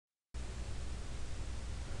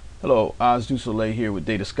Hello, Soleil here with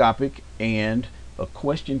Datascopic, and a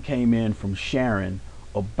question came in from Sharon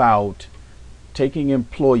about taking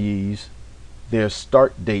employees, their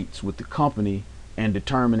start dates with the company, and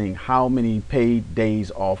determining how many paid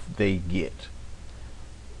days off they get.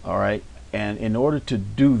 All right, and in order to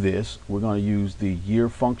do this, we're going to use the year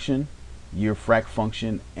function, YEARFRAC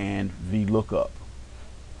function, and VLOOKUP.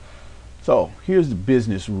 So here's the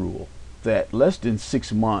business rule that less than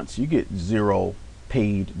 6 months you get 0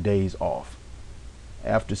 paid days off.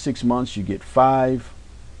 After 6 months you get 5,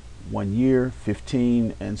 1 year,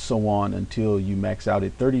 15, and so on until you max out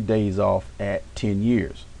at 30 days off at 10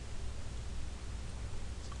 years.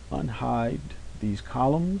 Let's unhide these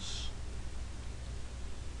columns,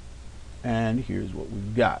 and here's what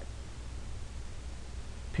we've got.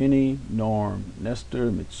 Penny, Norm,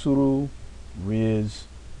 Nestor, Mitsuru, Riz,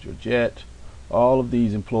 Georgette, all of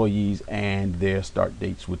these employees and their start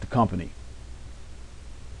dates with the company.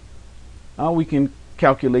 Now we can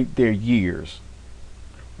calculate their years,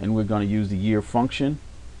 and we're going to use the year function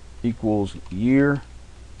equals year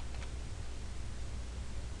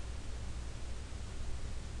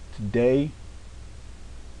today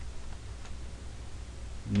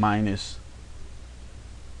minus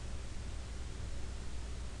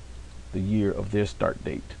the year of their start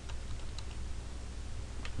date.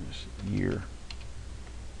 This year,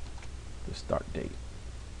 the start date.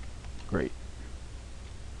 Great.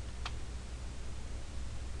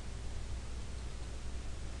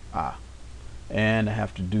 And I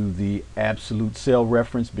have to do the absolute cell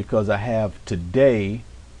reference because I have today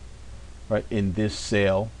right in this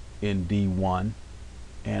cell in D1,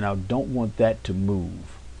 and I don't want that to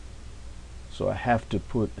move, so I have to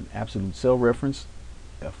put an absolute cell reference,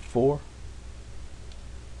 F4.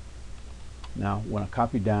 Now when I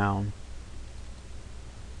copy down,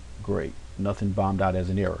 great, nothing bombed out as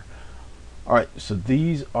an error. All right, so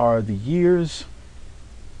these are the years.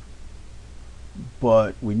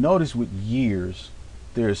 But we notice with years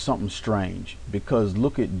there's something strange, because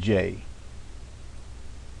look at Jay.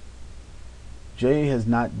 Jay has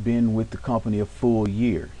not been with the company a full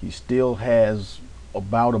year. He still has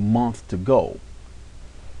about a month to go.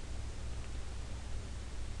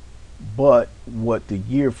 But what the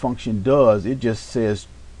year function does, it just says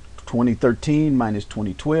 2013 minus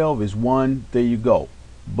 2012 is 1. There you go.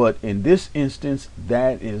 But in this instance,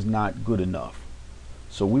 that is not good enough.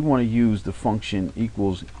 So we want to use the function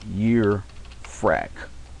equals YEARFRAC,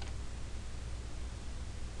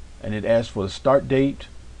 and it asks for the start date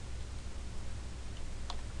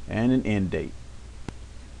and an end date.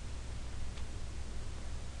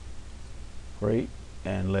 Great,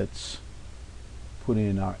 and let's put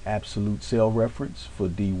in our absolute cell reference for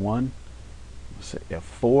D1. Let's say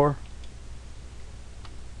F4,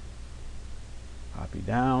 copy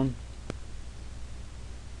down.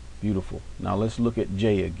 Beautiful. Now let's look at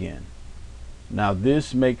J again. Now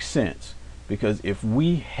this makes sense, because if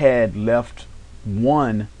we had left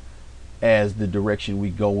 1 as the direction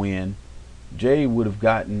we go in, J would have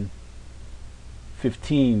gotten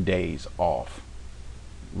 15 days off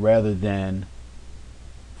rather than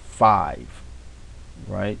 5,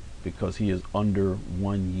 right? Because he is under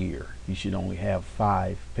 1 year. He should only have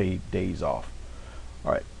 5 paid days off.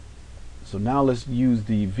 All right. So now let's use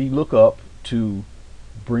the VLOOKUP to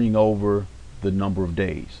bring over the number of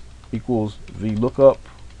days. Equals VLOOKUP.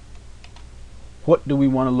 What do we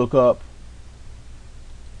want to look up?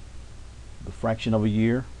 The fraction of a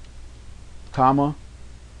year, comma,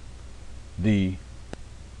 the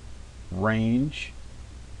range,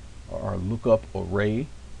 or lookup array.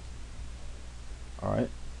 All right,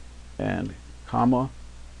 and comma,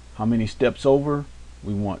 how many steps over?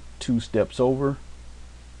 We want 2 steps over.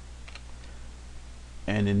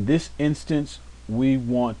 And in this instance, we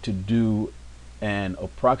want to do an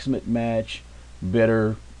approximate match,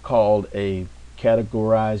 better called a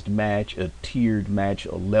categorized match, a tiered match,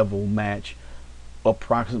 a level match.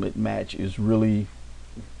 Approximate match is really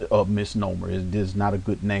a misnomer. It is not a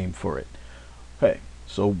good name for it. Okay,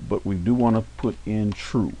 so but we do want to put in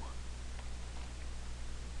true.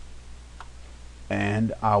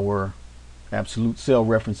 And our absolute cell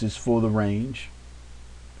references for the range.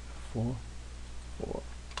 4.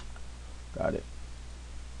 Got it.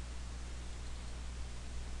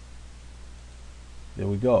 There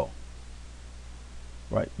we go.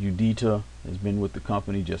 Right, Udita has been with the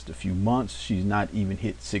company just a few months. She's not even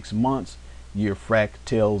hit 6 months. YEARFRAC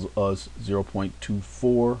tells us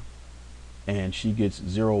 0.24, and she gets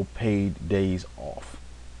 0 paid days off.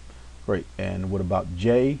 Great. And what about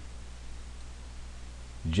J?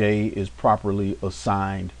 J is properly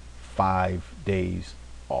assigned 5 days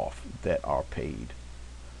off that are paid.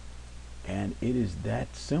 And it is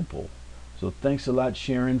that simple. So thanks a lot,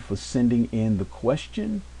 Sharon, for sending in the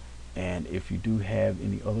question. And if you do have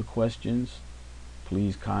any other questions,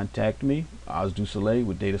 please contact me, Soleil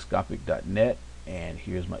with datascopic.net. And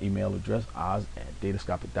here's my email address,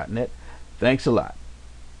 oz@datascopic.net. Thanks a lot.